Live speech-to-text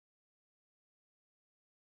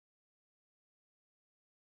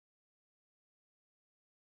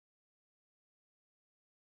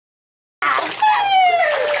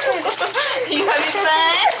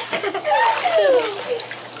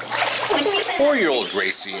4-year-old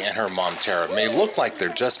Gracie and her mom Tara may look like they're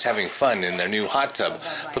just having fun in their new hot tub,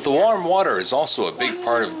 but the warm water is also a big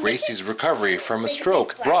part of Gracie's recovery from a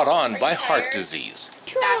stroke brought on by heart disease.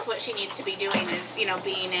 That's what she needs to be doing is,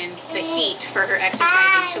 being in the heat for her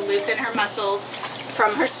exercising to loosen her muscles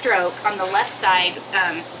from her stroke. On the left side,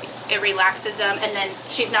 it relaxes them, and then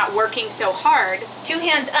she's not working so hard. 2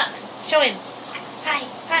 hands up. Show him. Hi,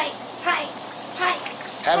 hi, hi, hi.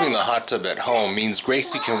 Having the hot tub at home means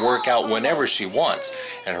Gracie can work out whenever she wants,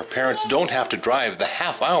 and her parents don't have to drive the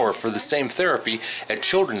half hour for the same therapy at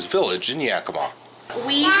Children's Village in Yakima.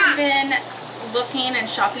 We have been looking and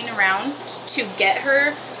shopping around to get her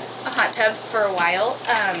a hot tub for a while.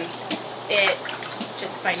 It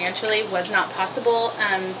just financially was not possible.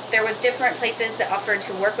 There was different places that offered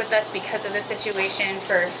to work with us because of the situation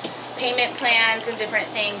for payment plans and different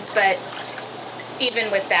things, but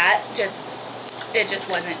even with that, it just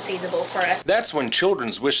wasn't feasible for us. That's when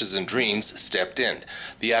Children's Wishes and Dreams stepped in.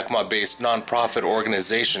 The Yakima-based nonprofit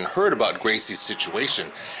organization heard about Gracie's situation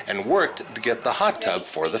and worked to get the hot tub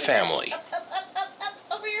for the family.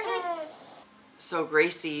 Over your head. So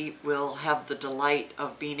Gracie will have the delight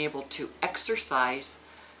of being able to exercise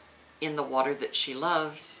in the water that she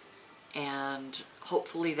loves, and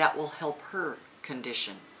hopefully that will help her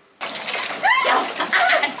condition.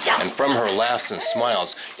 And from her laughs and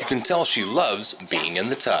smiles, you can tell she loves being in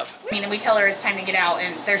the tub. We tell her it's time to get out,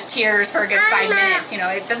 and there's tears for a good 5 minutes.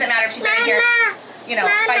 It doesn't matter if she's been in here,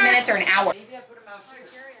 5 minutes or an hour.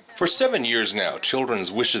 For 7 years now,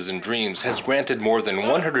 Children's Wishes and Dreams has granted more than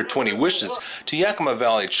 120 wishes to Yakima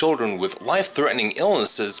Valley children with life-threatening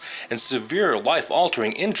illnesses and severe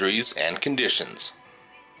life-altering injuries and conditions.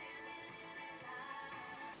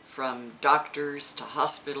 From doctors to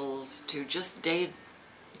hospitals to just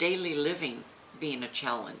daily living being a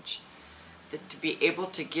challenge. That to be able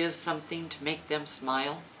to give something to make them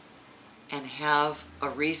smile and have a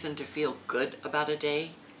reason to feel good about a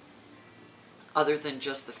day, other than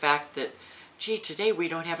just the fact that, gee, today we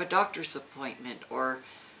don't have a doctor's appointment, or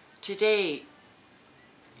today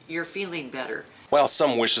you're feeling better. While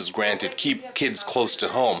some wishes granted keep kids close to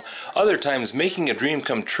home, other times making a dream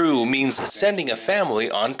come true means sending a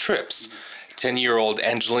family on trips. 10-year-old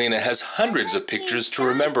Angelina has hundreds of pictures to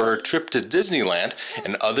remember her trip to Disneyland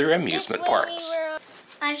and other amusement parks.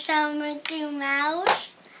 I saw Mickey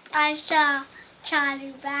Mouse, I saw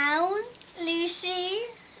Charlie Brown, Lucy,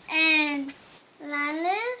 and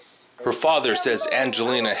Alice. Her father says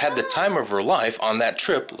Angelina had the time of her life on that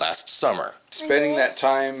trip last summer. Spending that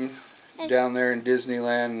time down there in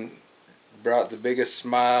Disneyland brought the biggest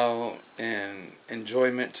smile and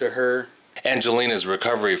enjoyment to her. Angelina's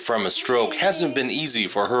recovery from a stroke hasn't been easy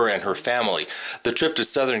for her and her family. The trip to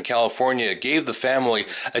Southern California gave the family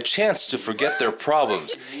a chance to forget their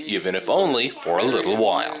problems, even if only for a little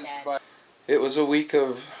while. It was a week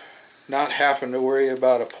of not having to worry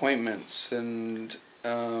about appointments and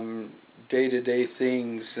day-to-day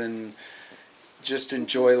things, and just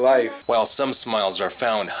enjoy life. While some smiles are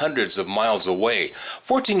found hundreds of miles away,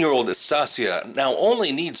 14-year-old Estacia now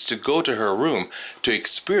only needs to go to her room to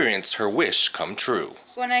experience her wish come true.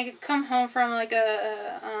 When I come home from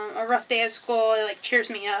a rough day at school, it cheers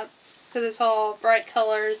me up because it's all bright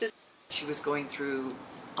colors. She was going through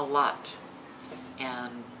a lot,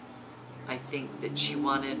 and I think that she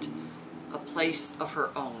wanted a place of her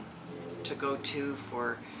own to go to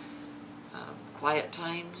for quiet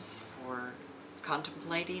times, for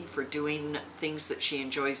contemplating, for doing things that she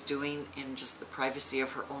enjoys doing in just the privacy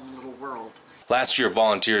of her own little world. Last year,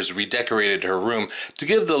 volunteers redecorated her room to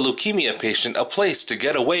give the leukemia patient a place to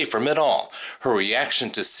get away from it all. Her reaction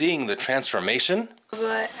to seeing the transformation?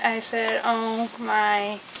 But I said, oh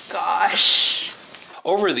my gosh.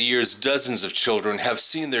 Over the years, dozens of children have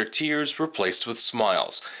seen their tears replaced with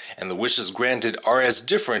smiles, and the wishes granted are as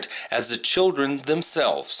different as the children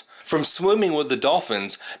themselves. From swimming with the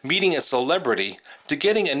dolphins, meeting a celebrity, to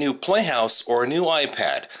getting a new playhouse or a new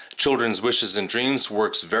iPad, Children's Wishes and Dreams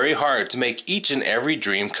works very hard to make each and every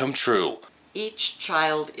dream come true. Each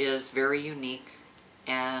child is very unique,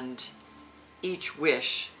 and each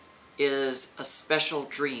wish is a special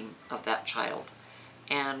dream of that child.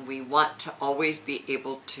 And we want to always be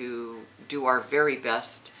able to do our very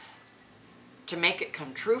best to make it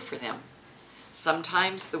come true for them.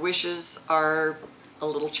 Sometimes the wishes are a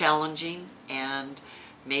little challenging, and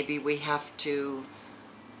maybe we have to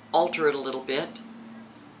alter it a little bit,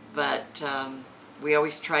 but we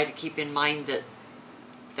always try to keep in mind that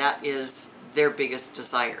that is their biggest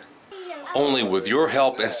desire. Only with your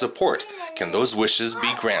help and support can those wishes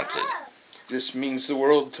be granted. This means the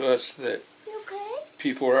world to us that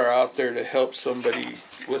people are out there to help somebody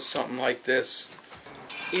with something like this.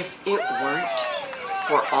 If it weren't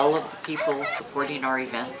for all of the people supporting our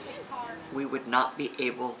events, we would not be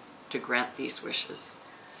able to grant these wishes.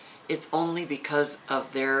 It's only because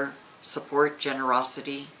of their support,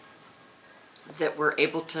 generosity, that we're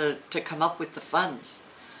able to come up with the funds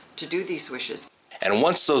to do these wishes. And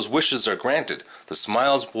once those wishes are granted, the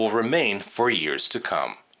smiles will remain for years to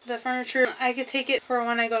come. The furniture, I could take it for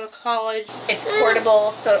when I go to college. It's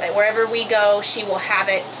portable, so wherever we go, she will have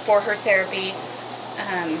it for her therapy.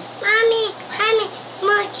 Mommy,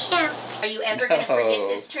 more chow. Are you ever going to forget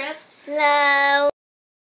this trip? No.